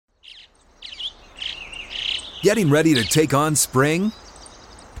Getting ready to take on spring?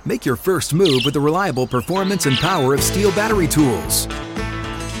 Make your first move with the reliable performance and power of Steel battery tools.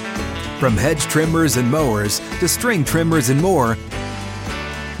 From hedge trimmers and mowers to string trimmers and more,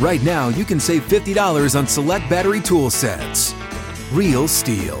 right now you can save $50 on select battery tool sets. Real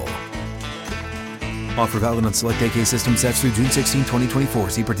Steel. Offer valid on select AK system sets through June 16,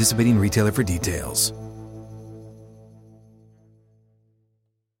 2024. See participating retailer for details.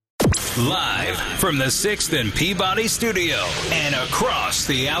 Live from the 6th and Peabody Studio and across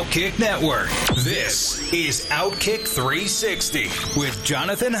the Outkick Network, this is Outkick 360 with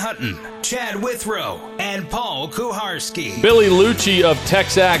Jonathan Hutton, Chad Withrow, and Paul Kuharsky. Billy Lucci of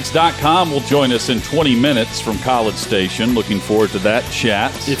TexAgs.com will join us in 20 minutes from College Station. Looking forward to that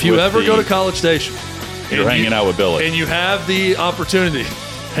chat. If you ever go to College Station, you're hanging out with Billy. And you have the opportunity,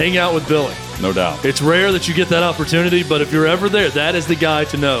 hang out with Billy. No doubt. It's rare that you get that opportunity, but if you're ever there, that is the guy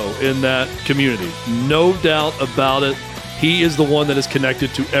to know in that community. No doubt about it. He is the one that is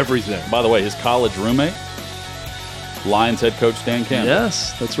connected to everything. By the way, his college roommate, Lions head coach Dan Campbell.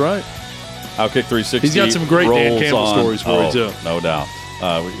 Yes, that's right. Outkick 360. He's got some great Dan Campbell stories for you, too. No doubt.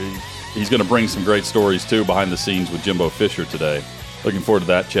 He's going to bring some great stories, too, behind the scenes with Jimbo Fisher today. Looking forward to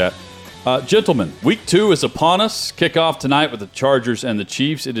that chat. Gentlemen, week 2 is upon us. Kickoff tonight with the Chargers and the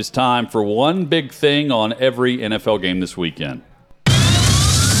Chiefs. It is time for one big thing on every NFL game this weekend.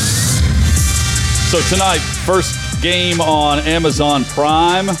 So tonight, first game on Amazon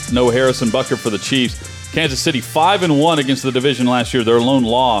Prime. No Harrison Butker for the Chiefs. Kansas City 5-1 against the division last year. Their lone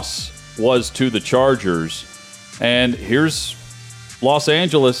loss was to the Chargers. And here's Los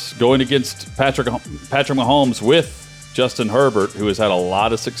Angeles going against Patrick Mahomes with Justin Herbert, who has had a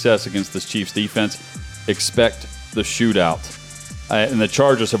lot of success against this Chiefs defense. Expect the shootout. And the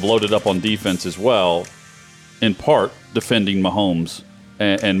Chargers have loaded up on defense as well, in part defending Mahomes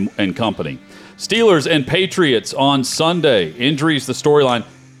and company. Steelers and Patriots on Sunday. Injuries, the storyline.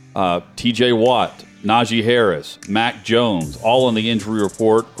 TJ Watt, Najee Harris, Mac Jones, all on the injury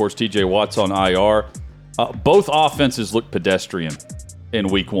report. Of course, TJ Watt's on IR. Both offenses look pedestrian in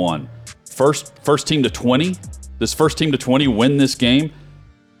week 1. First team to 20. This first team to 20 win this game.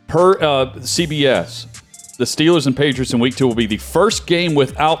 Per CBS, the Steelers and Patriots in week 2 will be the first game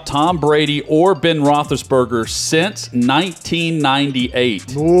without Tom Brady or Ben Roethlisberger since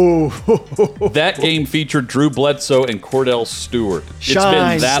 1998. Ooh. That game featured Drew Bledsoe and Cordell Stewart. It's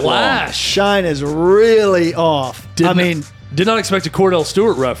been that long. Shine is really off. Did not expect a Cordell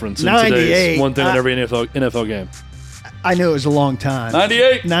Stewart reference in today's one thing in every NFL game. I knew it was a long time.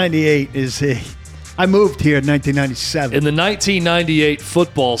 98 is I moved here in 1997. In the 1998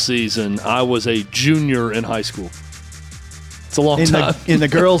 football season, I was a junior in high school. It's a long time. In the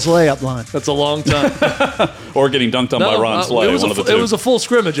girls' layup line. That's a long time. Or getting dunked on by Ron Slay. It was a full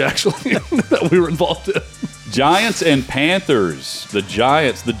scrimmage, actually, that we were involved in. Giants and Panthers. The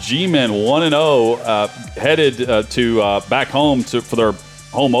Giants, the G-Men, 1-0, headed to back home for their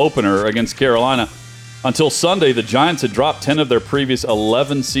home opener against Carolina. Until Sunday, the Giants had dropped 10 of their previous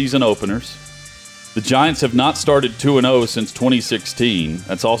 11 season openers. The Giants have not started 2-0 since 2016.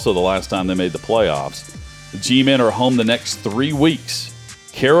 That's also the last time they made the playoffs. The G-Men are home the next 3 weeks.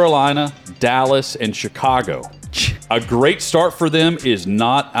 Carolina, Dallas, and Chicago. A great start for them is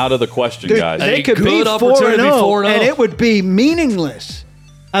not out of the question, guys. They could be 4-0, and it would be meaningless.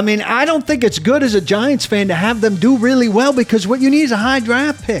 I mean, I don't think it's good as a Giants fan to have them do really well because what you need is a high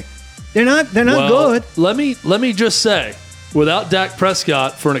draft pick. They're not good. Let me just say, without Dak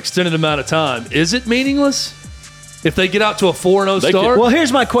Prescott for an extended amount of time, is it meaningless if they get out to a 4-0 start? Well,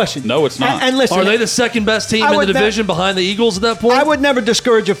 here's my question. No, it's not. And listen, are they the second best team in the division behind the Eagles at that point? I would never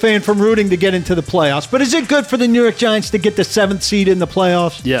discourage a fan from rooting to get into the playoffs, but is it good for the New York Giants to get the 7th seed in the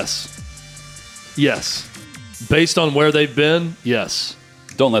playoffs? Yes. Based on where they've been, yes.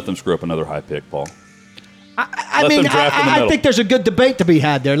 Don't let them screw up another high pick, Paul. I think there's a good debate to be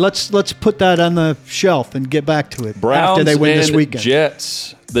had there. Let's put that on the shelf and get back to it after they win this weekend.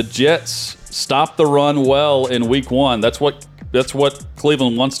 Jets. The Jets stopped the run well in week 1. That's what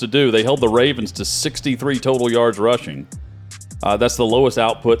Cleveland wants to do. They held the Ravens to 63 total yards rushing. That's the lowest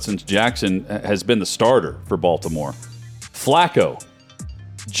output since Jackson has been the starter for Baltimore.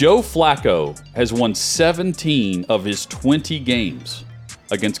 Joe Flacco has won 17 of his 20 games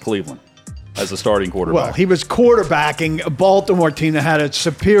against Cleveland as a starting quarterback. Well, he was quarterbacking a Baltimore team that had a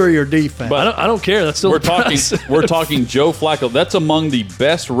superior defense. But I don't care. That's still we're talking Joe Flacco. That's among the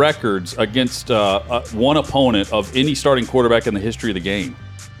best records against one opponent of any starting quarterback in the history of the game.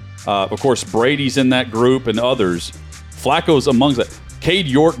 Of course, Brady's in that group and others. Flacco's amongst that. Cade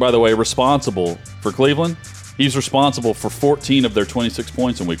York, by the way, responsible for Cleveland. He's responsible for 14 of their 26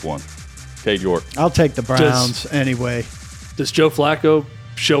 points in week 1. Cade York. I'll take the Browns anyway. Does Joe Flacco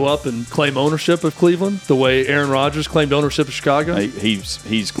show up and claim ownership of Cleveland the way Aaron Rodgers claimed ownership of Chicago?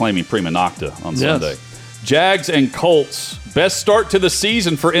 He's claiming prima nocta on Sunday. Jags and Colts, best start to the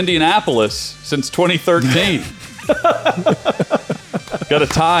season for Indianapolis since 2013. Got a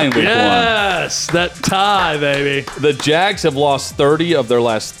tie in week 1. Yes, that tie, baby. The Jags have lost 30 of their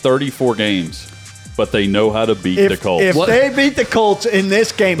last 34 games, but they know how to beat the Colts. If they beat the Colts in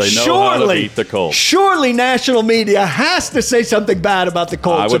this game, they know how to beat the Colts. Surely national media has to say something bad about the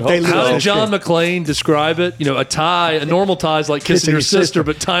Colts if they lose. How did John McClain describe it? A tie, a normal tie is like kissing your sister,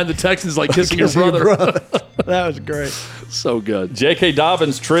 but tying the Texans is like kissing your brother. That was great. So good. J.K.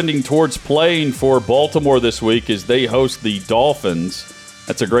 Dobbins trending towards playing for Baltimore this week as they host the Dolphins.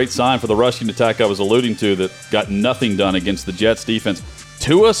 That's a great sign for the rushing attack I was alluding to that got nothing done against the Jets defense.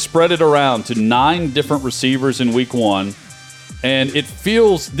 Tua spread it around to 9 different receivers in week 1. And it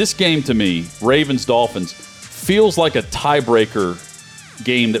feels, this game to me, Ravens-Dolphins, feels like a tiebreaker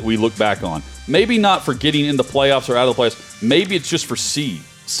game that we look back on. Maybe not for getting in the playoffs or out of the playoffs. Maybe it's just for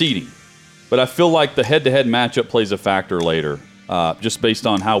seeding. But I feel like the head-to-head matchup plays a factor later, just based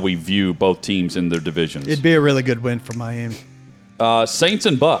on how we view both teams in their divisions. It'd be a really good win for Miami. Saints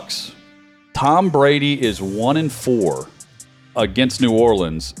and Bucks. Tom Brady is 1-4 against New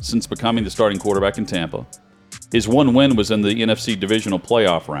Orleans since becoming the starting quarterback in Tampa. His one win was in the NFC divisional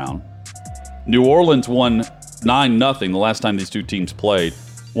playoff round. New Orleans won 9-0 the last time these two teams played.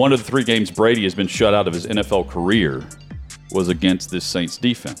 One of the 3 games Brady has been shut out of his NFL career was against this Saints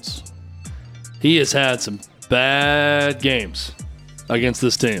defense. He has had some bad games against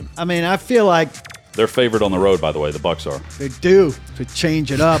this team. I mean, I feel like they're favored on the road, by the way. The Bucks are. They do, to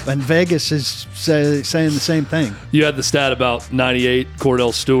change it up, and Vegas is saying the same thing. You had the stat about 98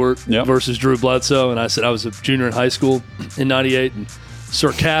 Cordell Stewart versus Drew Bledsoe, and I said I was a junior in high school in 98, and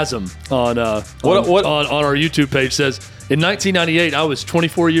sarcasm on our YouTube page says, in 1998, I was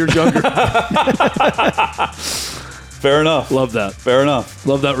 24 years younger. Fair enough. Love that. Fair enough.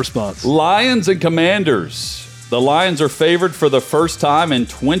 Love that response. Lions and Commanders. The Lions are favored for the first time in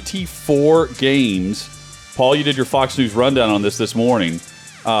 24 games. Paul, you did your Fox News rundown on this morning.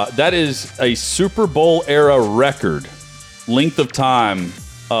 That is a Super Bowl era record length of time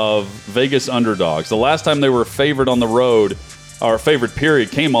of Vegas underdogs. The last time they were favored on the road, or favored period,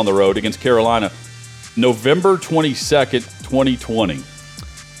 came on the road against Carolina, November 22nd, 2020.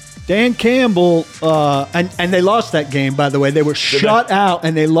 Dan Campbell, and they lost that game, by the way. They were shut out,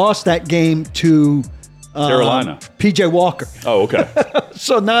 and they lost that game to Carolina. P.J. Walker. Oh, okay.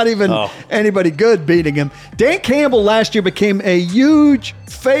 So not even anybody good beating him. Dan Campbell last year became a huge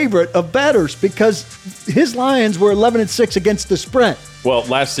favorite of bettors because his Lions were 11-6 against the spread. Well,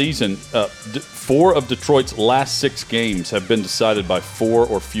 last season, 4 of Detroit's last 6 games have been decided by 4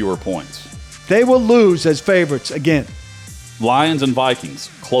 or fewer points. They will lose as favorites again. Lions and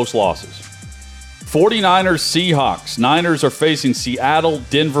Vikings, close losses. 49ers, Seahawks. Niners are facing Seattle,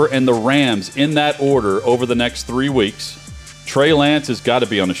 Denver, and the Rams in that order over the next 3 weeks. Trey Lance has got to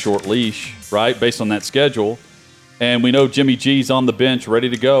be on a short leash, right, based on that schedule. And we know Jimmy G's on the bench, ready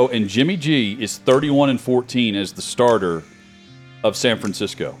to go. And Jimmy G is 31-14 as the starter of San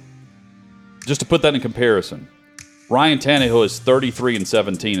Francisco. Just to put that in comparison, Ryan Tannehill is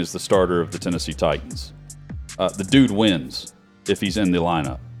 33-17 as the starter of the Tennessee Titans. The dude wins if he's in the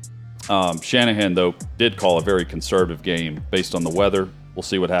lineup. Shanahan, though, did call a very conservative game based on the weather. We'll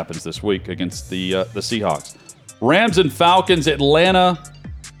see what happens this week against the Seahawks. Rams and Falcons, Atlanta.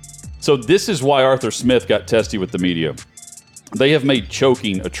 So this is why Arthur Smith got testy with the media. They have made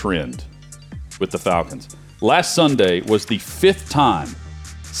choking a trend with the Falcons. Last Sunday was the 5th time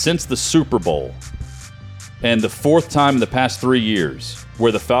since the Super Bowl and the 4th time in the past 3 years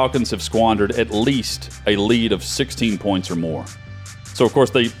where the Falcons have squandered at least a lead of 16 points or more. So, of course,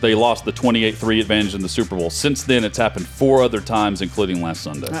 they lost the 28-3 advantage in the Super Bowl. Since then, it's happened 4 other times, including last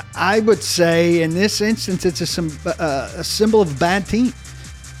Sunday. I would say, in this instance, it's a symbol of a bad team.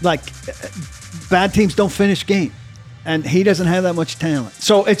 Like, bad teams don't finish game, and he doesn't have that much talent.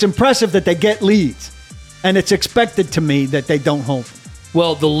 So it's impressive that they get leads, and it's expected to me that they don't hold them.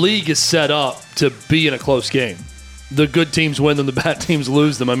 Well, the league is set up to be in a close game. The good teams win them, the bad teams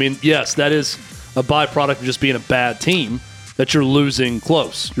lose them. I mean, yes, that is a byproduct of just being a bad team, that you're losing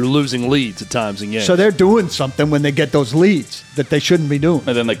close. You're losing leads at times in games. So they're doing something when they get those leads that they shouldn't be doing.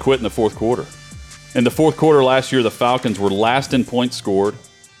 And then they quit in the fourth quarter. In the fourth quarter last year, the Falcons were last in points scored,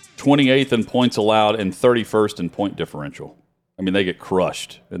 28th in points allowed, and 31st in point differential. I mean, they get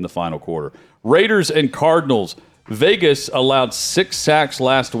crushed in the final quarter. Raiders and Cardinals. Vegas allowed 6 sacks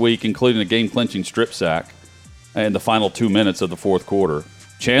last week, including a game-clinching strip sack in the final 2 minutes of the fourth quarter.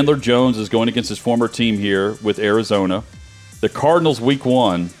 Chandler Jones is going against his former team here with Arizona. The Cardinals week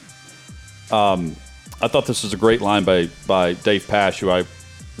 1. I thought this was a great line by Dave Pasch, this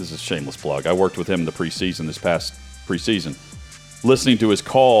is a shameless plug. I worked with him in the preseason, this past preseason. Listening to his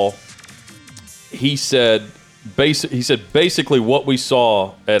call, he said basically what we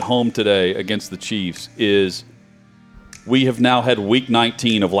saw at home today against the Chiefs is we have now had week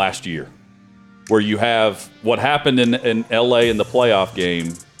 19 of last year, where you have what happened in L.A. in the playoff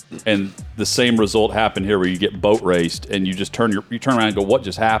game, and the same result happened here, where you get boat raced and you just turn around and go, what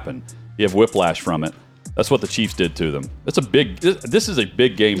just happened? You have whiplash from it. That's what the Chiefs did to them. This is a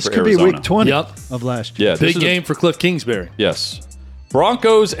big game for Arizona. This could be week 20 of last year. Yeah, big game for Cliff Kingsbury. Yes.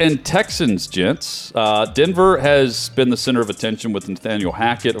 Broncos and Texans, gents. Denver has been the center of attention with Nathaniel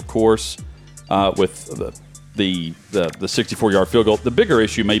Hackett, of course, with the 64-yard field goal. The bigger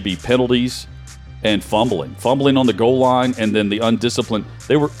issue may be penalties and fumbling on the goal line, and then the undisciplined.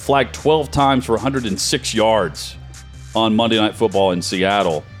 They were flagged 12 times for 106 yards on Monday Night Football in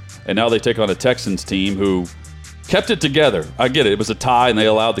Seattle. And now they take on a Texans team who kept it together. I get it. It was a tie, and they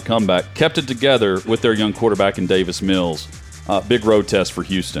allowed the comeback. Kept it together with their young quarterback in Davis Mills. Big road test for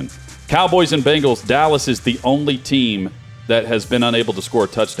Houston. Cowboys and Bengals. Dallas is the only team that has been unable to score a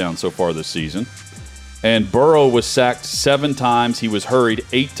touchdown so far this season. And Burrow was sacked 7 times. He was hurried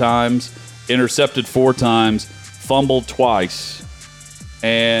 8 times, intercepted 4 times, fumbled twice.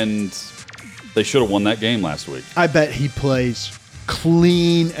 And they should have won that game last week. I bet he plays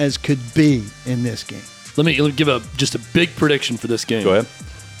clean as could be in this game. Let me give just a big prediction for this game. Go ahead.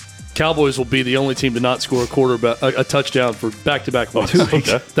 Cowboys will be the only team to not score a touchdown for back-to-back weeks.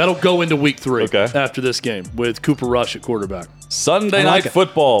 Okay. That'll go into week 3 okay. after this game with Cooper Rush at quarterback. Sunday Night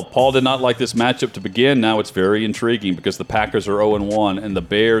Football. Paul did not like this matchup to begin. Now it's very intriguing because the Packers are 0-1 and the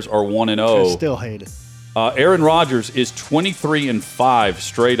Bears are 1-0. I still hate it. Aaron Rodgers is 23-5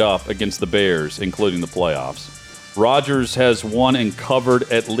 straight up against the Bears, including the playoffs. Rodgers has won and covered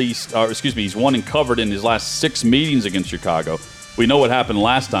he's won and covered in his last 6 meetings against Chicago. We know what happened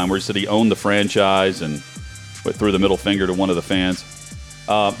last time, where he said he owned the franchise and threw the middle finger to one of the fans.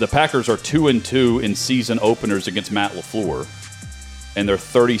 The Packers are 2-2 in season openers against Matt LaFleur, and they're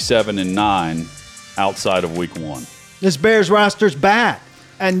 37-9 outside of week 1. This Bears roster's bad.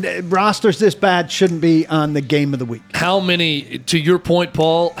 And rosters this bad shouldn't be on the game of the week. How many, to your point,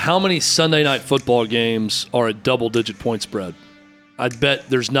 Paul, how many Sunday Night Football games are a double-digit point spread? I'd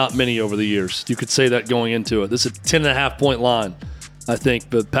bet there's not many over the years. You could say that going into it. This is a 10.5-point line, I think,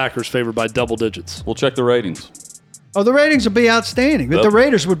 but Packers favored by double digits. We'll check the ratings. Oh, the ratings would be outstanding. Yep. The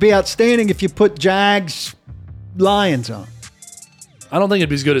Raiders would be outstanding if you put Jags Lions on. I don't think it'd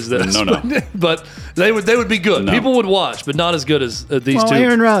be as good as this. No. But they would be good. No. People would watch, but not as good as these two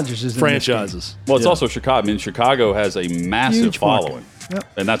Aaron Rodgers is franchises. Well, it's also Chicago. I mean, Chicago has a massive huge following, yep.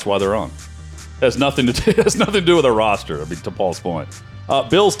 And that's why they're on. It has nothing to do with their roster. I mean, to Paul's point.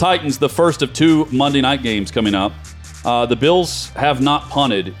 Bills-Titans, the first of 2 Monday night games coming up. The Bills have not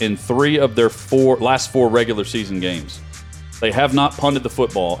punted in 3 of their last 4 regular season games. They have not punted the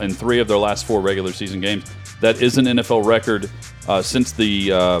football in 3 of their last 4 regular season games. That is an NFL record since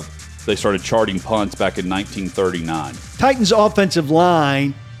they started charting punts back in 1939. Titans' offensive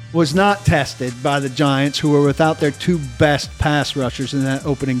line was not tested by the Giants, who were without their 2 best pass rushers in that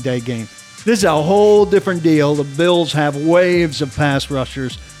opening day game. This is a whole different deal. The Bills have waves of pass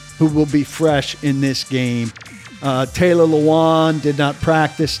rushers who will be fresh in this game. Taylor Lewan did not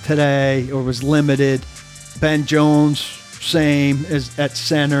practice today or was limited. Ben Jones, same as at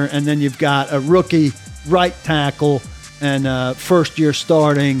center. And then you've got a rookie right tackle and first-year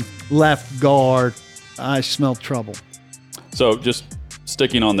starting left guard. I smell trouble. So just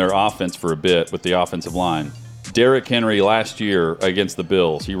sticking on their offense for a bit with the offensive line. Derrick Henry last year against the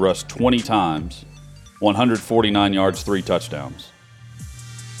Bills, he rushed 20 times, 149 yards, 3 touchdowns.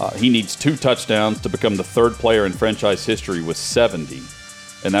 He needs 2 touchdowns to become the 3rd player in franchise history with 70,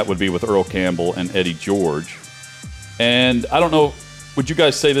 and that would be with Earl Campbell and Eddie George. And I don't know, would you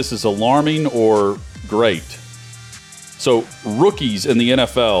guys say this is alarming or great? So rookies in the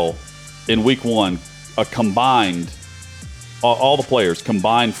NFL in week 1 combined, all the players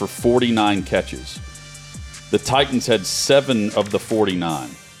combined for 49 catches. The Titans had 7 of the 49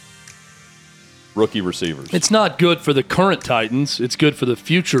 rookie receivers. It's not good for the current Titans. It's good for the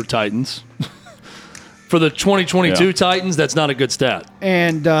future Titans. For the 2022 Titans, that's not a good stat.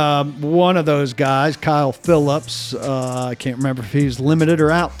 And one of those guys, Kyle Phillips, I can't remember if he was limited or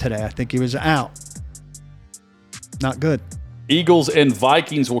out today. I think he was out. Not good. Eagles and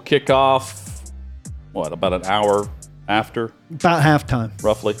Vikings will kick off, about an hour after? About halftime.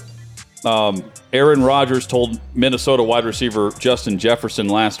 Roughly. Aaron Rodgers told Minnesota wide receiver Justin Jefferson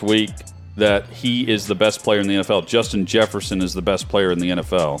last week that he is the best player in the NFL. Justin Jefferson is the best player in the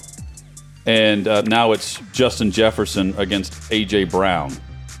NFL. And now it's Justin Jefferson against A.J. Brown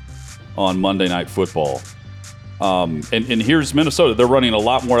on Monday Night Football. And here's Minnesota. They're running a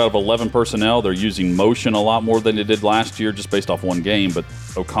lot more out of 11 personnel. They're using motion a lot more than they did last year, just based off one game. But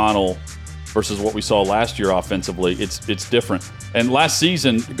O'Connell versus what we saw last year offensively, it's different. And last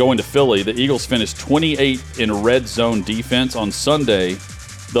season, going to Philly, the Eagles finished 28 in red zone defense. On Sunday,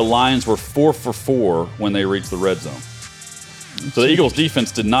 the Lions were 4 for 4 when they reached the red zone. So the Eagles'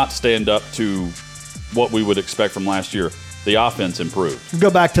 defense did not stand up to what we would expect from last year. The offense improved.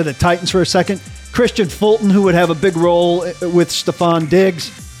 Go back to the Titans for a second. Christian Fulton, who would have a big role with Stephon Diggs,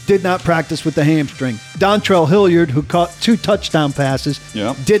 did not practice with the hamstring. Dontrell Hilliard, who caught 2 touchdown passes,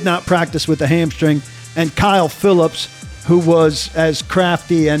 did not practice with the hamstring. And Kyle Phillips, who was as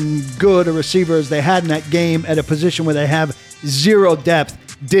crafty and good a receiver as they had in that game at a position where they have zero depth,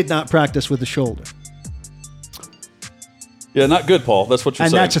 did not practice with the shoulder. Yeah, not good, Paul. That's what you're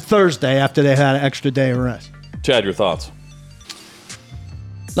saying. And that's a Thursday after they had an extra day of rest. Chad, your thoughts?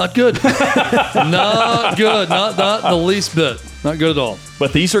 Not good. Not good. Not the least bit. Not good at all.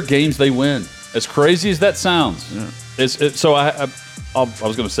 But these are games they win. As crazy as that sounds. Yeah. So I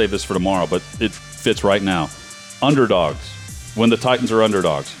was going to save this for tomorrow, but it fits right now. Underdogs. When the Titans are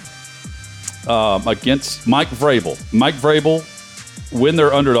underdogs. Against Mike Vrabel. Mike Vrabel, when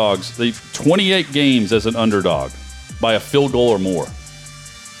they're underdogs, they 28 games as an underdog by a field goal or more.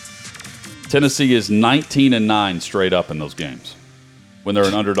 Tennessee is 19-9 straight up in those games when they're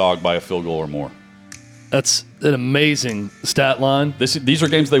an underdog by a field goal or more. That's an amazing stat line. These are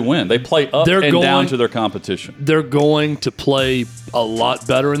games they win. They play up and down to their competition. They're going to play a lot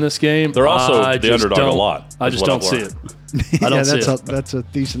better in this game. They're also the underdog a lot. I just don't see it. I don't see it. That's a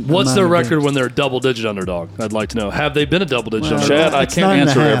decent. What's their record when they're a double-digit underdog? I'd like to know. Have they been a double-digit underdog? Chad, I can't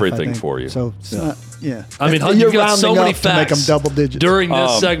answer everything for you. So it's not. Yeah. I mean, you've got so many facts to make them double digits during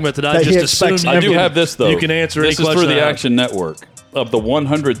this segment that I just assumed. I do have this though. You can answer any question. This is through the Action Network. Of the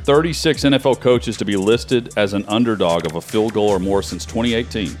 136 NFL coaches to be listed as an underdog of a field goal or more since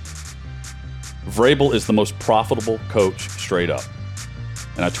 2018, Vrabel is the most profitable coach straight up.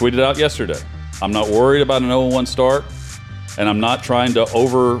 And I tweeted out yesterday, I'm not worried about an 0-1 start, and I'm not trying to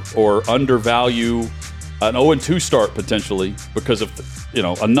over or undervalue an 0-2 start potentially because of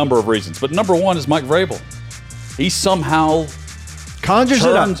a number of reasons. But number one is Mike Vrabel. He somehow conjures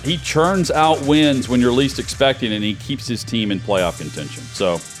it up. He churns out wins when you're least expecting, and he keeps his team in playoff contention.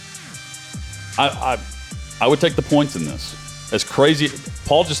 So I would take the points in this. As crazy,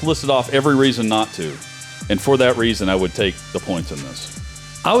 Paul just listed off every reason not to, and for that reason, I would take the points in this.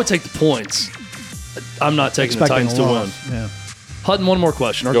 I would take the points. I'm not taking the Titans to win. Yeah. Hutton, one more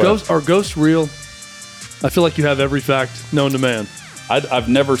question. Are ghosts real? I feel like you have every fact known to man. I've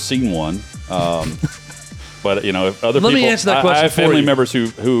never seen one. But, if other people... Let me answer that question I have family members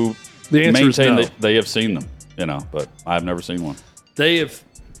who maintain no. that they have seen them, but I've never seen one. They have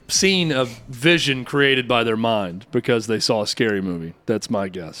seen a vision created by their mind because they saw a scary movie. That's my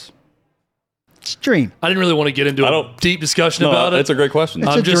guess. It's a dream. I didn't really want to get into a deep discussion about it. That's a great question.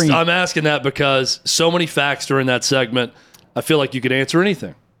 I'm asking that because so many facts during that segment, I feel like you could answer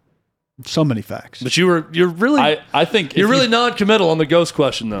anything. So many facts. But you're really... I think... You're really non-committal on the ghost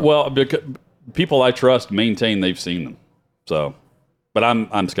question, though. Well, because... People I trust maintain they've seen them. So, but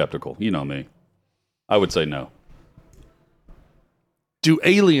I'm skeptical. You know me. I would say no. Do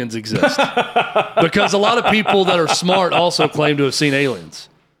aliens exist? Because a lot of people that are smart also claim to have seen aliens.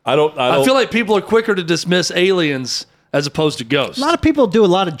 I feel like people are quicker to dismiss aliens as opposed to ghosts. A lot of people do a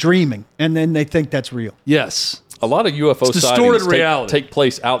lot of dreaming, and then they think that's real. Yes. A lot of UFO sightings take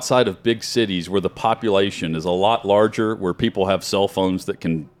place outside of big cities where the population is a lot larger, where people have cell phones that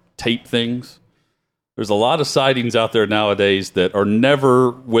can tape things. There's a lot of sightings out there nowadays that are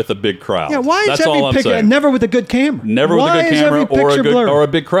never with a big crowd. Yeah, why is That's all I'm saying. Never with a good camera? Never with a good camera or a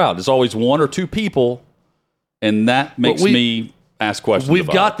big crowd. There's always one or two people, and that makes me ask questions. We've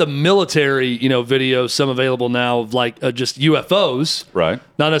got the military, videos, some available now of just UFOs, right?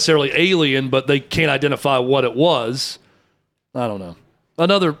 Not necessarily alien, but they can't identify what it was. I don't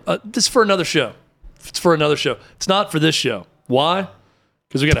know. This is for another show. It's for another show. It's not for this show. Why?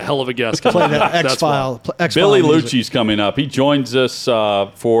 Because we got a hell of a guest. Play that X-File. Billy Lucci's coming up. He joins us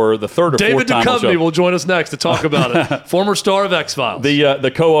for the third or David fourth time. David Duchovny will join us next to talk about it. Former star of X-Files.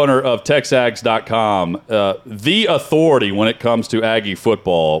 The co-owner of TexAgs.com, the authority when it comes to Aggie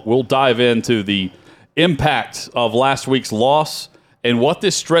football. We'll dive into the impact of last week's loss and what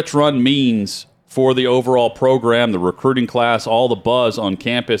this stretch run means for the overall program, the recruiting class, all the buzz on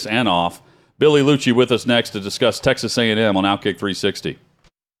campus and off. Billy Liucci with us next to discuss Texas A&M on Outkick 360.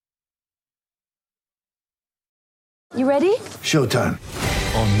 You ready? Showtime.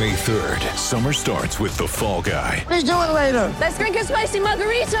 On May 3rd, summer starts with The Fall Guy. Let's do it later. Let's drink a spicy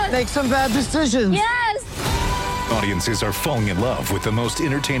margarita. Make some bad decisions. Yes. Audiences are falling in love with the most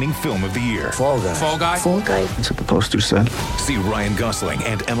entertaining film of the year. Fall Guy. Fall Guy. Fall guy. That's what the poster said. See Ryan Gosling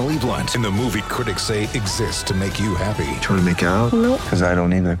and Emily Blunt in the movie critics say exists to make you happy. Trying to make it out? Nope. Because I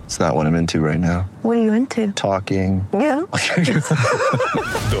don't either. It's not what I'm into right now. What are you into? Talking. Yeah.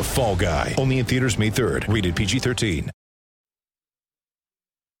 The Fall Guy. Only in theaters May 3rd. Rated PG-13.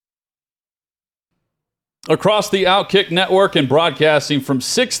 Across the Outkick Network and broadcasting from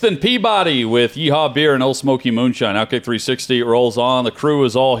 6th and Peabody with Yeehaw Beer and Old Smoky Moonshine. Outkick 360 rolls on. The crew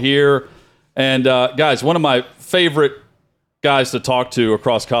is all here. And, guys, one of my favorite guys to talk to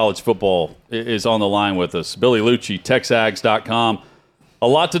across college football is on the line with us. Billy Liucci, TexAgs.com. A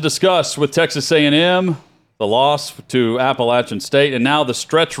lot to discuss with Texas A&M, the loss to Appalachian State, and now the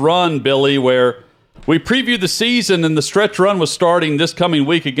stretch run, Billy, where we previewed the season and the stretch run was starting this coming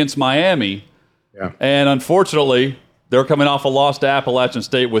week against Miami. Yeah. And unfortunately, they're coming off a loss to Appalachian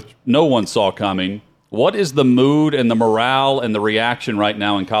State, which no one saw coming. What is the mood and the morale and the reaction right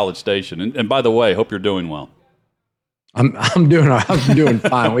now in College Station? And by the way, hope you're doing well. I'm doing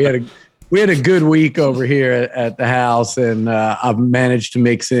fine. We had a good week over here at the house, and I've managed to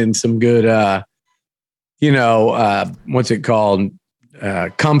mix in some good, what's it called?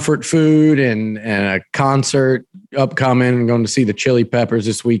 Comfort food and a concert upcoming. I'm going to see the Chili Peppers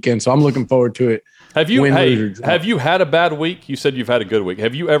this weekend, so I'm looking forward to it. Have you had a bad week? You said you've had a good week.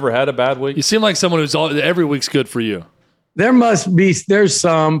 Have you ever had a bad week? You seem like someone who's every week's good for you. There's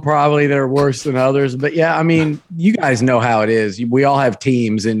some probably that are worse than others, but yeah, I mean, you guys know how it is. We all have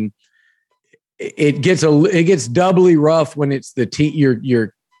teams, and it gets doubly rough when it's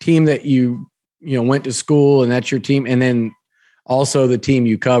your team that you went to school and that's your team, and then also the team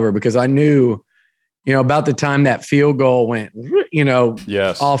you cover, because I knew, about the time that field goal went,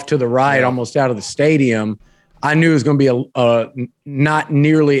 yes, off to the right, almost out of the stadium, I knew it was going to be a not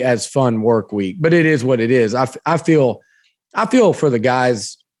nearly as fun work week, but it is what it is. I feel for the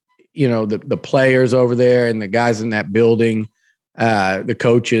guys, the players over there and the guys in that building, the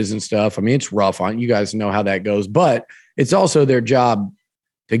coaches and stuff. I mean, it's rough on you guys know how that goes, but it's also their job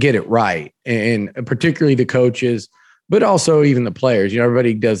to get it right. And particularly the coaches, but also even the players.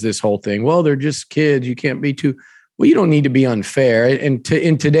 Everybody does this whole thing. Well, they're just kids. You can't be too – well, you don't need to be unfair. And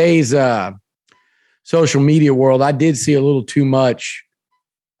in today's social media world, I did see a little too much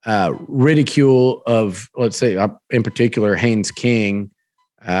ridicule of, let's say, in particular, Haynes King.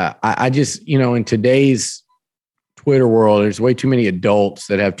 I just, in today's Twitter world, there's way too many adults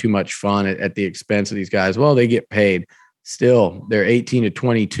that have too much fun at the expense of these guys. Well, they get paid. Still, they're 18 to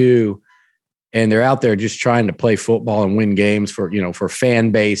 22. And they're out there just trying to play football and win games for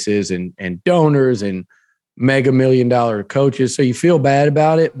fan bases and donors and mega $1 million coaches. So you feel bad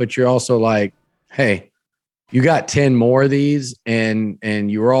about it, but you're also like, hey, you got 10 more of these and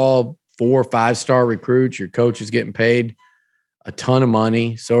you're all 4 or 5-star recruits. Your coach is getting paid a ton of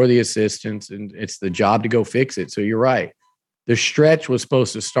money. So are the assistants, and it's the job to go fix it. So you're right. The stretch was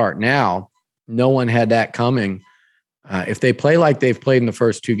supposed to start now. No one had that coming. If they play like they've played in the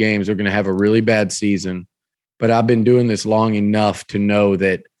first 2 games, they're going to have a really bad season. But I've been doing this long enough to know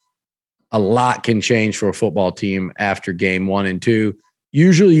that a lot can change for a football team after game 1 and 2.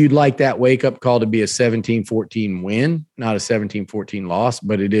 Usually you'd like that wake-up call to be a 17-14 win, not a 17-14 loss,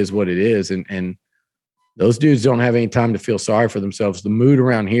 but it is what it is. And those dudes don't have any time to feel sorry for themselves. The mood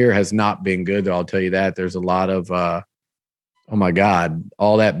around here has not been good, though, I'll tell you that. There's a lot of, oh, my God,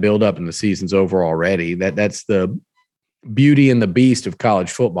 all that buildup and the season's over already. That's the beauty and the beast of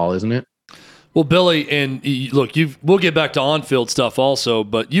college football, isn't it? Well, Billy, and look, we'll get back to on-field stuff also,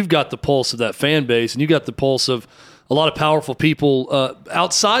 but you've got the pulse of that fan base, and you got the pulse of a lot of powerful people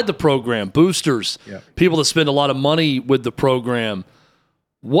outside the program, boosters, people that spend a lot of money with the program.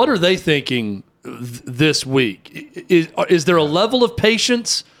 What are they thinking this week? Is there a level of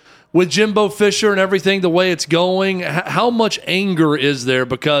patience with Jimbo Fisher and everything, the way it's going? How much anger is there?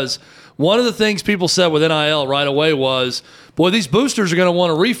 Because one of the things people said with NIL right away was, boy, these boosters are going to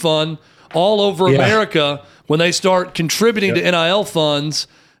want a refund all over America when they start contributing to NIL funds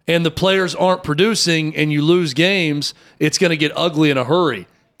and the players aren't producing and you lose games. It's going to get ugly in a hurry.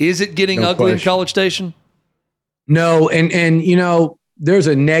 Is it getting ugly in College Station? No, and there's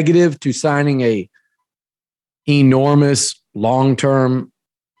a negative to signing a enormous long-term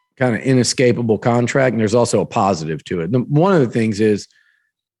kind of inescapable contract, and there's also a positive to it. One of the things is,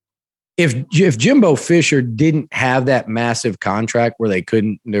 if Jimbo Fisher didn't have that massive contract where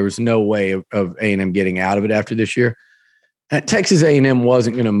there was no way of A&M getting out of it after this year, Texas A&M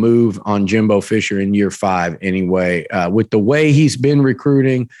wasn't going to move on Jimbo Fisher in year 5 anyway. With the way he's been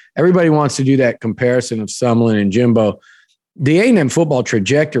recruiting, everybody wants to do that comparison of Sumlin and Jimbo. The A&M football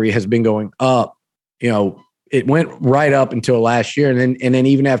trajectory has been going up. It went right up until last year, and then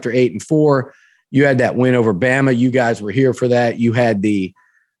even after 8-4, you had that win over Bama. You guys were here for that. You had the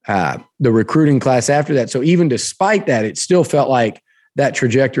recruiting class after that. So even despite that, it still felt like that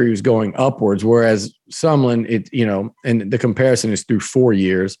trajectory was going upwards. Whereas Sumlin, and the comparison is through 4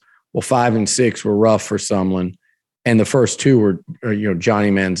 years. Well, 5 and 6 were rough for Sumlin, and the first 2 were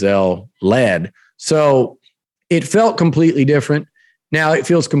Johnny Manziel led. So it felt completely different. Now it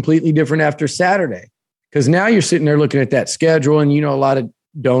feels completely different after Saturday, because now you're sitting there looking at that schedule, and a lot of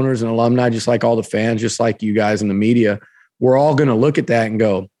donors and alumni, just like all the fans, just like you guys in the media, we're all going to look at that and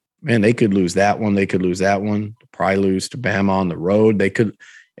go, man, they could lose that one. They could lose that one. Probably lose to Bama on the road. They could,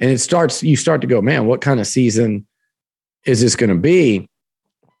 and you start to go, man, what kind of season is this going to be?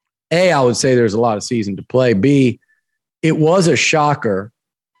 A, I would say there's a lot of season to play. B, it was a shocker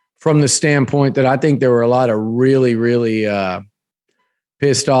from the standpoint that I think there were a lot of really, really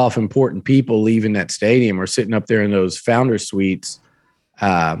pissed off important people leaving that stadium or sitting up there in those founder suites,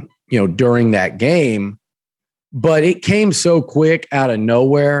 during that game. But it came so quick out of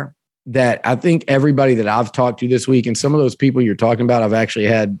nowhere that I think everybody that I've talked to this week, and some of those people you're talking about, I've actually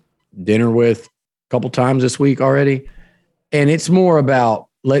had dinner with a couple times this week already. And it's more about,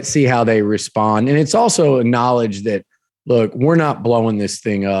 let's see how they respond. And it's also a knowledge that, look, we're not blowing this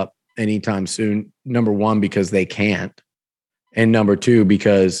thing up anytime soon. Number one, because they can't. And number two,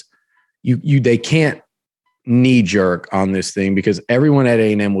 because they can't knee jerk on this thing, because everyone at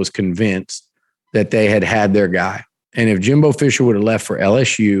A&M was convinced that they had their guy. And if Jimbo Fisher would have left for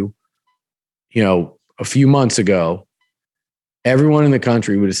LSU, a few months ago, everyone in the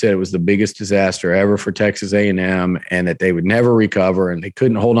country would have said it was the biggest disaster ever for Texas A&M, and that they would never recover, and they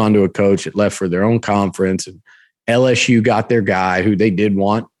couldn't hold on to a coach that left for their own conference. And LSU got their guy, who they did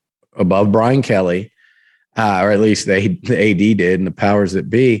want above Brian Kelly, or at least the AD did, and the powers that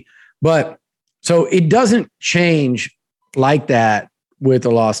be. But so it doesn't change like that with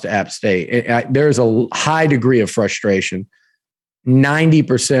a loss to App State. There's a high degree of frustration.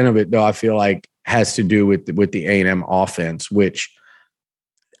 90% of it, though, I feel like has to do with the A&M offense, which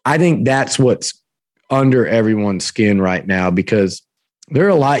I think that's what's under everyone's skin right now, because there are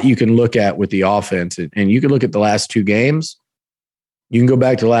a lot you can look at with the offense, and you can look at the last 2 games. You can go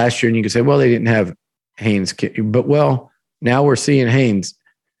back to last year and you can say, well, they didn't have Haynes, but now we're seeing Haynes.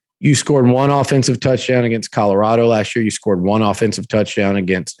 You scored 1 offensive touchdown against Colorado last year. You scored 1 offensive touchdown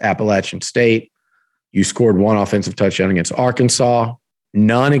against Appalachian State. You scored 1 offensive touchdown against Arkansas,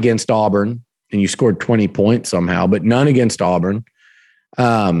 none against Auburn, and you scored 20 points somehow, but none against Auburn.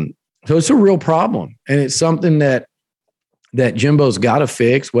 So it's a real problem, and it's something that Jimbo's got to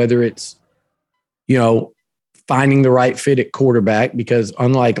fix, whether it's, finding the right fit at quarterback, because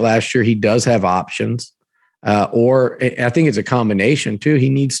unlike last year, he does have options. Or I think it's a combination too. He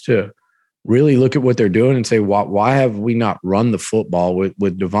needs to really look at what they're doing and say, why have we not run the football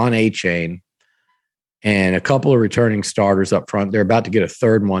with Devon Achane and a couple of returning starters up front? They're about to get a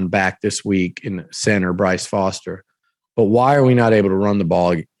third one back this week in the center, Bryce Foster. But why are we not able to run the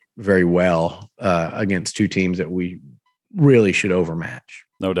ball very well against 2 teams that we really should overmatch?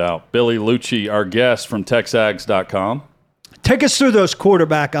 No doubt. Billy Lucci, our guest from TexAgs.com. Take us through those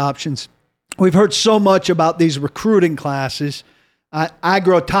quarterback options. We've heard so much about these recruiting classes. I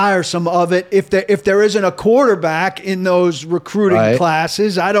grow tiresome of it. If there isn't a quarterback in those recruiting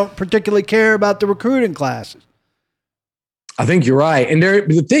classes, I don't particularly care about the recruiting classes. I think you're right. And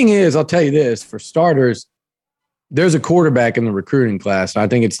the thing is, I'll tell you this, for starters, there's a quarterback in the recruiting class. I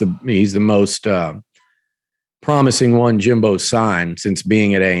think he's the most promising one Jimbo signed since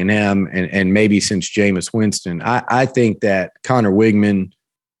being at A&M and maybe since Jameis Winston. I think that Connor Wigman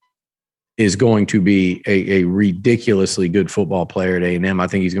is going to be a ridiculously good football player at A&M. I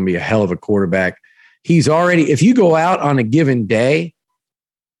think he's going to be a hell of a quarterback. He's already, if you go out on a given day,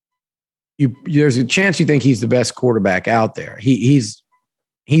 there's a chance you think he's the best quarterback out there. He's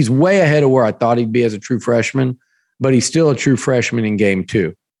way ahead of where I thought he'd be as a true freshman, but he's still a true freshman in game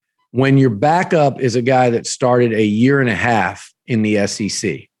 2. When your backup is a guy that started a year and a half in the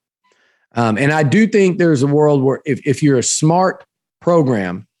SEC. And I do think there's a world where if you're a smart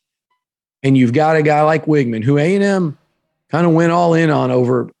program and you've got a guy like Wigman, who A&M kind of went all in on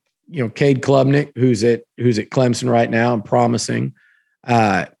over, Cade Klubnik, who's at Clemson right now and promising.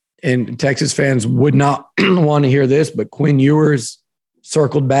 And Texas fans would not want to hear this, but Quinn Ewers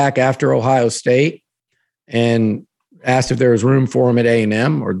circled back after Ohio State and asked if there was room for him at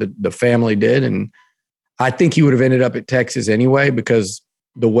A&M, or the family did. And I think he would have ended up at Texas anyway, because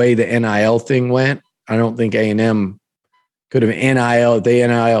the way the NIL thing went, I don't think A&M could have they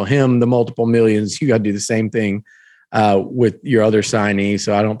NIL him the multiple millions. You got to do the same thing with your other signees.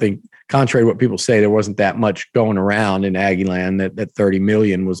 So I don't think, contrary to what people say, there wasn't that much going around in Aggie land that 30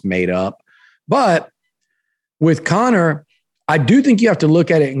 million was made up. But with Connor, I do think you have to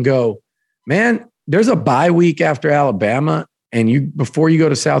look at it and go, man, there's a bye week after Alabama, and before you go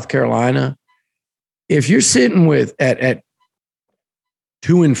to South Carolina, if you're sitting with at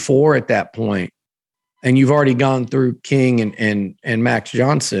 2-4 at that point, and you've already gone through King and Max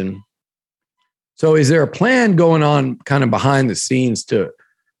Johnson, so is there a plan going on kind of behind the scenes to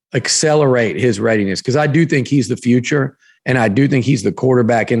accelerate his readiness? Because I do think he's the future, and I do think he's the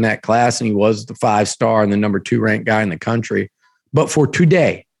quarterback in that class, and he was the 5-star and the number 2 ranked guy in the country. But for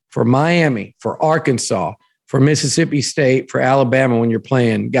today, for Miami, for Arkansas, for Mississippi State, for Alabama, when you're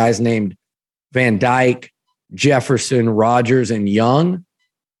playing guys named Van Dyke, Jefferson, Rogers, and Young,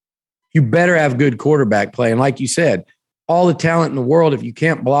 you better have good quarterback play. And like you said, all the talent in the world, if you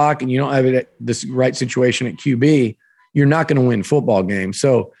can't block and you don't have this right situation at QB, you're not going to win football games.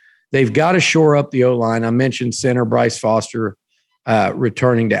 So they've got to shore up the O-line. I mentioned center Bryce Foster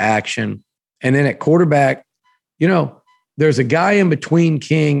returning to action. And then at quarterback, there's a guy in between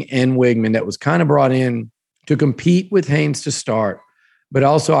King and Wigman that was kind of brought in to compete with Haynes to start, but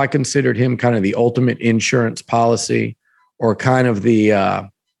also I considered him kind of the ultimate insurance policy, or kind of the,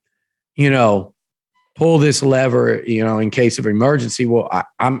 pull this lever, in case of emergency. Well,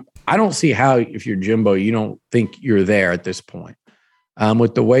 I don't see how, if you're Jimbo, you don't think you're there at this point.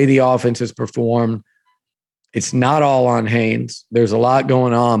 With the way the offense has performed, it's not all on Haynes. There's a lot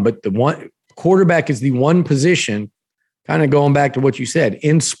going on, but the one quarterback is the one position, kind of going back to what you said,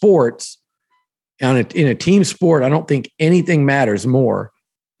 in sports, in a team sport, I don't think anything matters more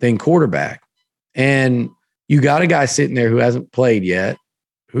than quarterback. And you got a guy sitting there who hasn't played yet,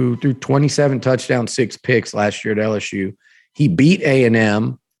 who threw 27 touchdowns, 6 picks last year at LSU. He beat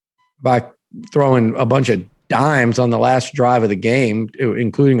A&M by throwing a bunch of dimes on the last drive of the game,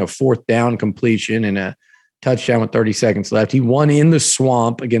 including a 4th down completion and a touchdown with 30 seconds left. He won in the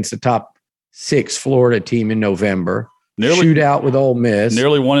swamp against the top 6 Florida team in November. Shootout with Ole Miss.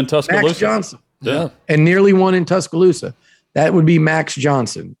 Nearly won in Tuscaloosa. Max Johnson. Yeah. And nearly won in Tuscaloosa. That would be Max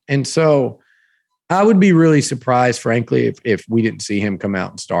Johnson. And so I would be really surprised, frankly, if we didn't see him come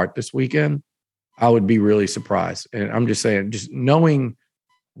out and start this weekend. I would be really surprised. And I'm just saying, just knowing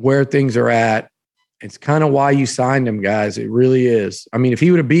where things are at, it's kind of why you signed him, guys. It really is. I mean, if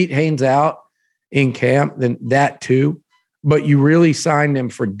he would have beat Haynes out in camp, then that too. But you really signed him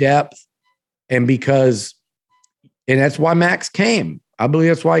for depth, and that's why Max came. I believe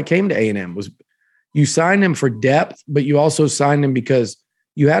that's why he came to A&M. Was you signed him for depth, but you also signed him because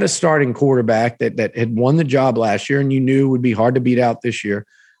you had a starting quarterback that had won the job last year, and you knew would be hard to beat out this year.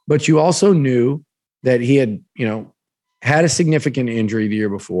 But you also knew that he had, had a significant injury the year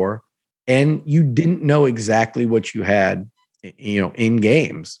before, and you didn't know exactly what you had, in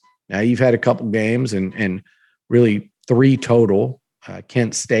games. Now you've had a couple games and really 3 total,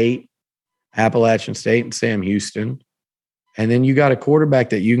 Kent State, Appalachian State, and Sam Houston. And then you got a quarterback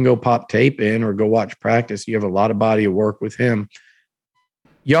that you can go pop tape in or go watch practice. You have a lot of body of work with him.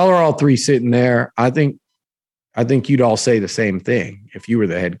 Y'all are all 3 sitting there. I think you'd all say the same thing if you were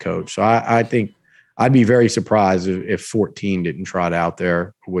the head coach. So I think I'd be very surprised if 14 didn't trot out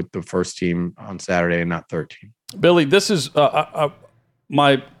there with the first team on Saturday and not 13. Billy, this is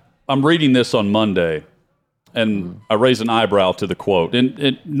I'm reading this on Monday, and I raise an eyebrow to the quote.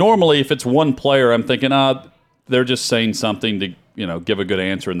 And normally, if it's one player, I'm thinking, they're just saying something to give a good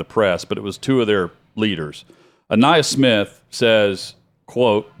answer in the press. But it was 2 of their leaders. Anaya Smith says,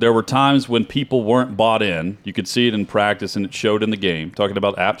 quote, "There were times when people weren't bought in. You could see it in practice, and it showed in the game," talking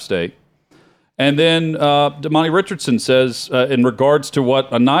about App State. And then Damani Richardson says, in regards to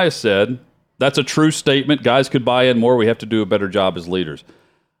what Anaya said, that's a true statement. Guys could buy in more. We have to do a better job as leaders.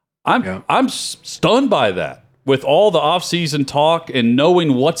 I'm stunned by that. With all the offseason talk and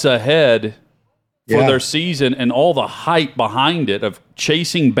knowing what's ahead for their season and all the hype behind it of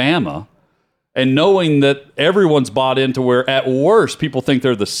chasing Bama, and knowing that everyone's bought into where, at worst, people think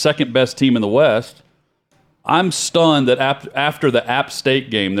they're the second best team in the West, I'm stunned that after the App State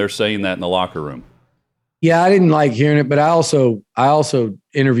game, they're saying that in the locker room. Yeah, I didn't like hearing it, but I also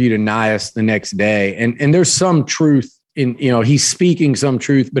interviewed Anias the next day, and there's some truth in, he's speaking some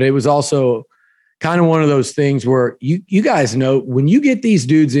truth, but it was also kind of one of those things where you guys know when you get these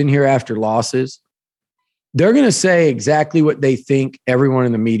dudes in here after losses, they're going to say exactly what they think everyone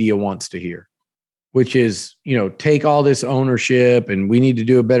in the media wants to hear, which is, take all this ownership and we need to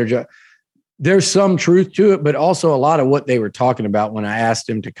do a better job. There's some truth to it, but also a lot of what they were talking about when I asked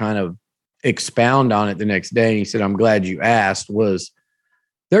him to kind of expound on it the next day. And he said, I'm glad you asked, was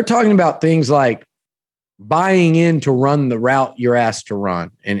they're talking about things like buying in to run the route you're asked to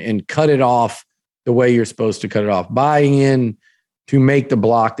run and cut it off the way you're supposed to cut it off, buying in to make the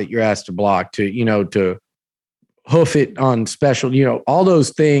block that you're asked to block, to hoof it on special, all those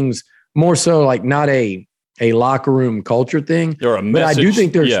things, more so like not a locker room culture thing. Or a message. But I do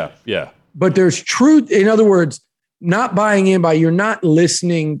think there's, but there's truth. In other words, not buying in by, you're not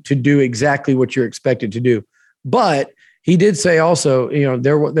listening to do exactly what you're expected to do. But he did say also,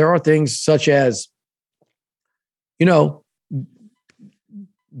 there are things such as,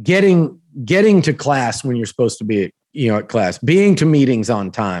 getting to class when you're supposed to be at class, being to meetings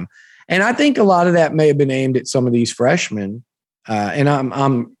on time. And I think a lot of that may have been aimed at some of these freshmen. And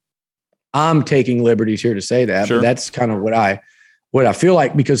I'm taking liberties here to say that, sure. But that's kind of what I feel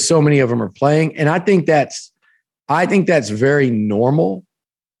like, because so many of them are playing. And I think that's very normal,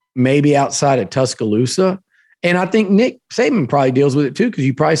 maybe outside of Tuscaloosa. And I think Nick Saban probably deals with it too, because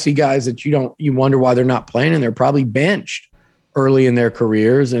you probably see guys that you wonder why they're not playing, and they're probably benched early in their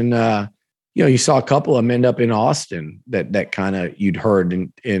careers. And, you saw a couple of them end up in Austin that kind of you'd heard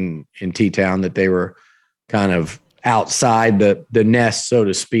in T-Town that they were kind of outside the nest, so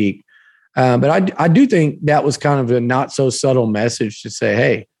to speak. But I do think that was kind of a not so subtle message to say,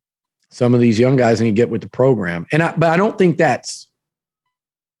 hey, some of these young guys need to get with the program. But I don't think that's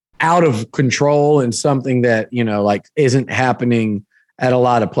out of control and something that, isn't happening at a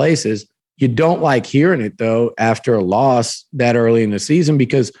lot of places. You don't like hearing it though, after a loss that early in the season,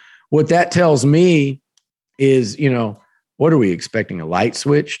 because what that tells me is, what are we expecting? A light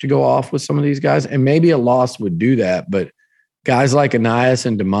switch to go off with some of these guys? And maybe a loss would do that, but guys like Ainias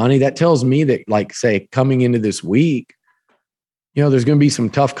and Damani, that tells me that, like, say, coming into this week, there's going to be some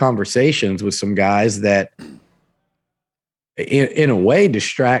tough conversations with some guys that in a way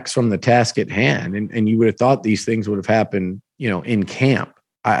distracts from the task at hand. And you would have thought these things would have happened, in camp.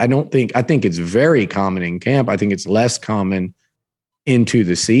 I think it's very common in camp. I think it's less common into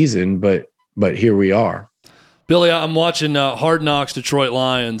the season, but here we are. Billy, I'm watching Hard Knocks Detroit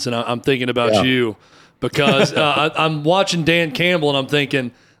Lions, and I'm thinking about you because I'm watching Dan Campbell, and I'm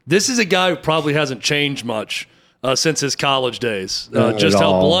thinking, this is a guy who probably hasn't changed much since his college days. Just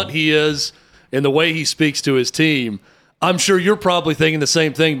how blunt he is and the way he speaks to his team. I'm sure you're probably thinking the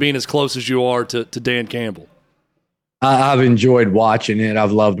same thing, being as close as you are to Dan Campbell. I've enjoyed watching it.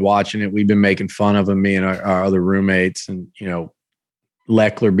 I've loved watching it. We've been making fun of him, me and our other roommates, and,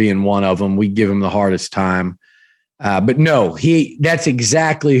 Leckler being one of them. We give him the hardest time. But no, that's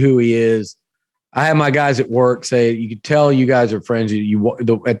exactly who he is. I have my guys at work say, you could tell you guys are friends.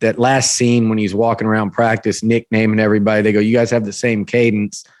 At that last scene when he's walking around practice, nicknaming everybody, they go, you guys have the same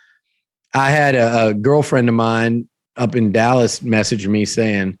cadence. I had a girlfriend of mine up in Dallas message me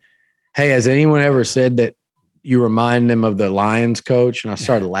saying, hey, has anyone ever said that you remind them of the Lions coach? And I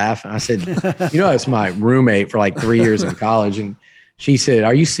started laughing. I said, it's my roommate for like 3 years in college. And she said,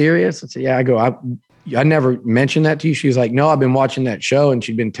 are you serious? I said, yeah. I go, I never mentioned that to you. She was like, no, I've been watching that show. And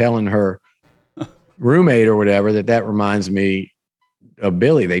she'd been telling her roommate or whatever that reminds me of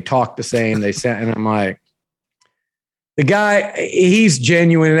Billy. They talk the same. They sound, and I'm like, the guy, he's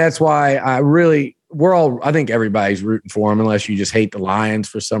genuine. And that's why I think everybody's rooting for him, unless you just hate the Lions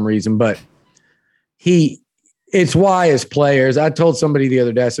for some reason. But it's why, as players, I told somebody the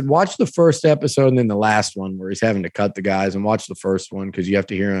other day, I said, watch the first episode and then the last one where he's having to cut the guys, and watch the first one because you have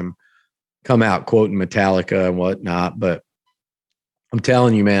to hear him come out quoting Metallica and whatnot. But I'm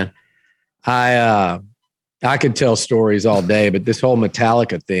telling you, man, I could tell stories all day, but this whole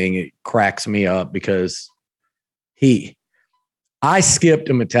Metallica thing, it cracks me up because I skipped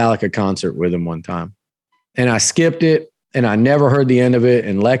a Metallica concert with him one time, and I skipped it and I never heard the end of it.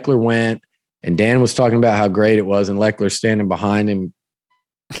 And Leckler went, and Dan was talking about how great it was, and Leckler standing behind him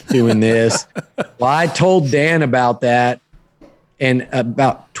doing this. Well, I told Dan about that, and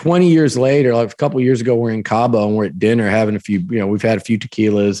about 20 years later, like a couple of years ago, we're in Cabo and we're at dinner having a few, we've had a few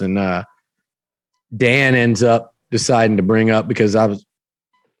tequilas, and Dan ends up deciding to bring up, because I was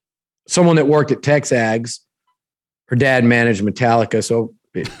someone that worked at Texags. Her dad managed Metallica, so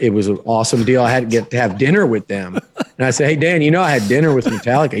it was an awesome deal. I had to get to have dinner with them. And I said, hey, Dan, I had dinner with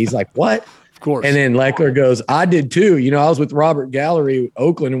Metallica. He's like, what? Of course. And then Leckler goes, I did too. I was with Robert Gallery,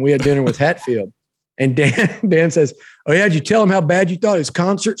 Oakland, and we had dinner with Hetfield. And Dan says, oh, yeah, did you tell him how bad you thought his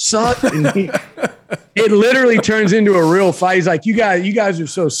concert sucked? And it literally turns into a real fight. He's like, you guys are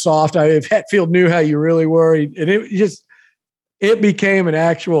so soft. If Hetfield knew how you really were, and it became an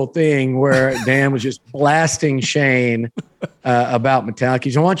actual thing where Dan was just blasting Shane about Metallica.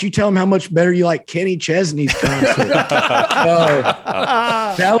 He said, why don't you tell him how much better you like Kenny Chesney's concert? So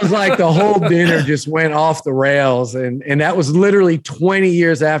that was like the whole dinner just went off the rails. And that was literally 20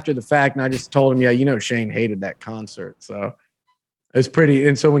 years after the fact. And I just told him, yeah, Shane hated that concert. So it was pretty.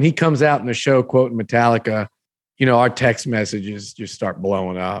 And so when he comes out in the show quoting Metallica, our text messages just start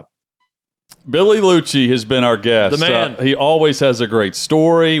blowing up. Billy Lucci has been our guest. The man. He always has a great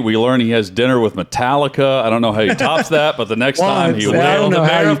story. We learn he has dinner with Metallica. I don't know how he tops that, but the next time he will. On the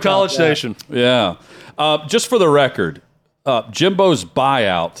mayor of College Station. Yeah. Just for the record, Jimbo's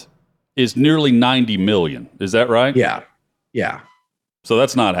buyout is nearly $90 million. Is that right? Yeah. Yeah. So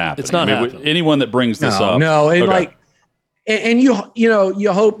that's not happening. It's not happening. Anyone that brings this up. No. And and you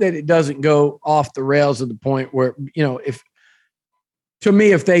hope that it doesn't go off the rails to the point where,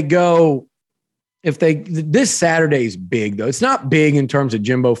 this Saturday is big, though. It's not big in terms of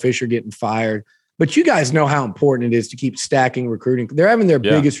Jimbo Fisher getting fired, but you guys know how important it is to keep stacking recruiting. They're having their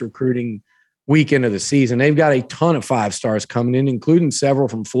biggest recruiting weekend of the season. They've got a ton of 5-stars coming in, including several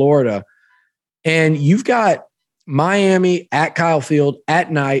from Florida. And you've got Miami at Kyle Field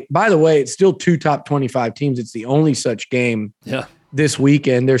at night. By the way, it's still 2 top 25 teams. It's the only such game this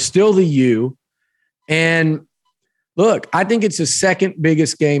weekend. There's still the U. And look, I think it's the second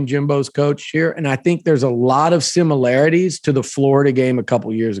biggest game Jimbo's coached here, and I think there's a lot of similarities to the Florida game a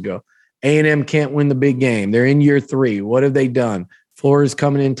couple years ago. A&M can't win the big game. They're in year 3. What have they done? Florida's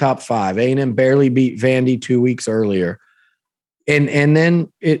coming in top 5. A&M barely beat Vandy 2 weeks earlier. And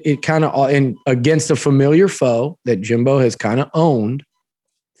then it kind of – and against a familiar foe that Jimbo has kind of owned,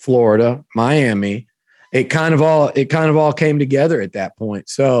 Florida, Miami, it kind of all came together at that point.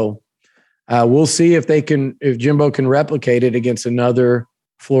 So – we'll see if Jimbo can replicate it against another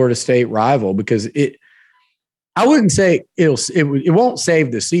Florida State rival, because I wouldn't say it won't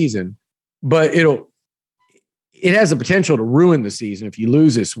save the season, but it has the potential to ruin the season if you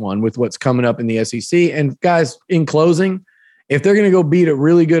lose this one with what's coming up in the SEC. And guys, in closing, if they're going to go beat a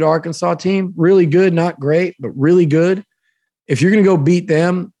really good Arkansas team, really good, not great, but really good, if you're going to go beat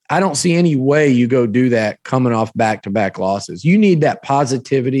them, I don't see any way you go do that coming off back-to-back losses. You need that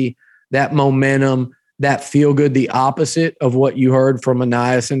positivity, that momentum, that feel good, the opposite of what you heard from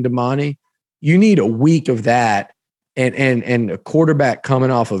Ainias and Damani. You need a week of that and a quarterback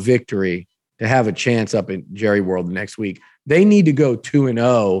coming off a victory to have a chance up in Jerry World next week. They need to go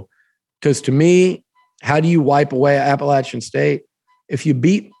 2-0, because to me, how do you wipe away Appalachian State? If you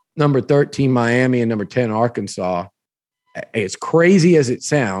beat number 13 Miami and number 10 Arkansas, as crazy as it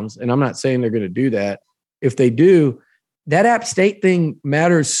sounds, and I'm not saying they're going to do that, if they do, that App State thing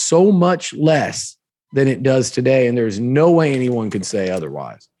matters so much less than it does today, and there's no way anyone could say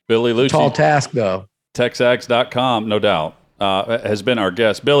otherwise. Billy Lucci. Tall task, though. Texags.com, no doubt, has been our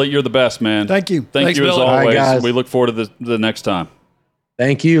guest. Billy, you're the best, man. Thank you. Thanks, you as Billy. always. Right, guys. We look forward to the next time.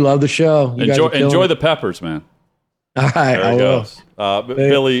 Thank you. Love the show. Enjoy the peppers, man. All right, there it goes.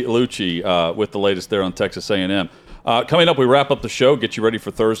 Billy Lucci with the latest there on Texas A&M. Coming up, we wrap up the show, get you ready for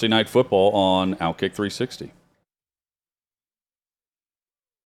Thursday Night Football on Outkick 360.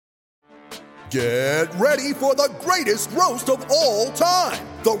 Get ready for the greatest roast of all time,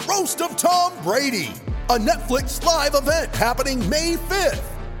 the Roast of Tom Brady, a Netflix live event happening May 5th.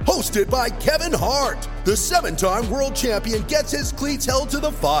 Hosted by Kevin Hart, the 7-time world champion gets his cleats held to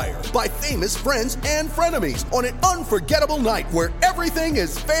the fire by famous friends and frenemies on an unforgettable night where everything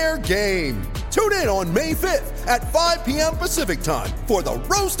is fair game. Tune in on May 5th at 5 p.m. Pacific time for the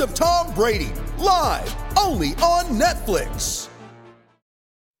Roast of Tom Brady, live only on Netflix.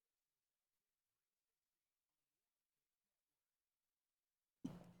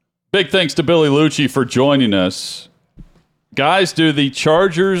 Big thanks to Billy Lucci for joining us. Guys, do the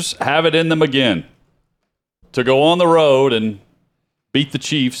Chargers have it in them again to go on the road and beat the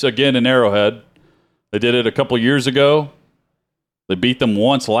Chiefs again in Arrowhead? They did it a couple years ago. They beat them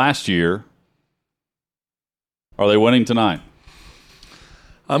once last year. Are they winning tonight?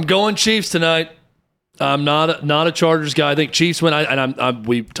 I'm going Chiefs tonight. I'm not a Chargers guy. I think Chiefs win.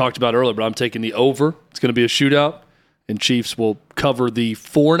 We talked about it earlier, but I'm taking the over. It's going to be a shootout, and Chiefs will cover the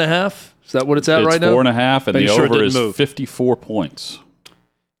 4.5. Is that what it's at right now? It's 4.5, and the over is 54 points.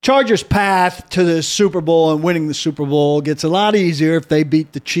 Chargers' path to the Super Bowl and winning the Super Bowl gets a lot easier if they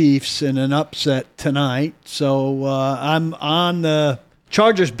beat the Chiefs in an upset tonight. So I'm on the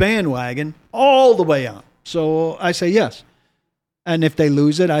Chargers bandwagon all the way on. So I say yes. And if they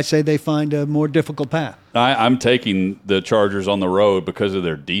lose it, I say they find a more difficult path. I'm taking the Chargers on the road because of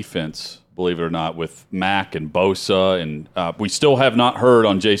their defense. believe it or not, with Mack and Bosa. And we still have not heard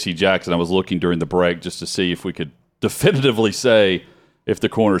on J.C. Jackson. I was looking during the break just to see if we could definitively say if the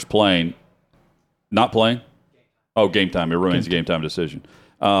corner's playing. Not playing? Oh, game time. It remains a game time decision.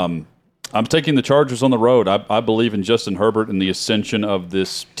 I'm taking the Chargers on the road. I believe in Justin Herbert and the ascension of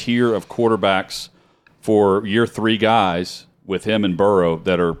this tier of quarterbacks for year 3 guys with him and Burrow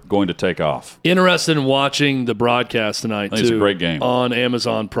that are going to take off. Interested in watching the broadcast tonight, too. It's a great game. On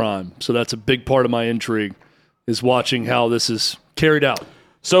Amazon Prime. So that's a big part of my intrigue, is watching how this is carried out.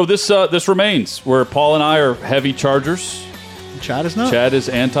 So this remains where Paul and I are heavy Chargers. Chad is not. Chad is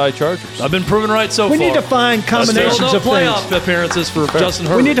anti-Chargers. I've been proven right so far. We need to find combinations of playoff things. appearances for Justin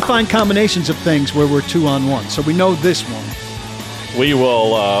Herbert. We need to find combinations of things where we're 2-on-1. So we know this one. We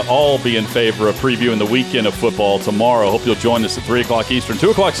will all be in favor of previewing the weekend of football tomorrow. Hope you'll join us at 3 o'clock Eastern,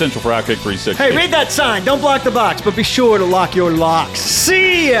 2 o'clock Central for Outkick 360. Hey, read that sign. Don't block the box, but be sure to lock your locks.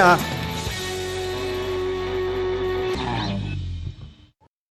 See ya!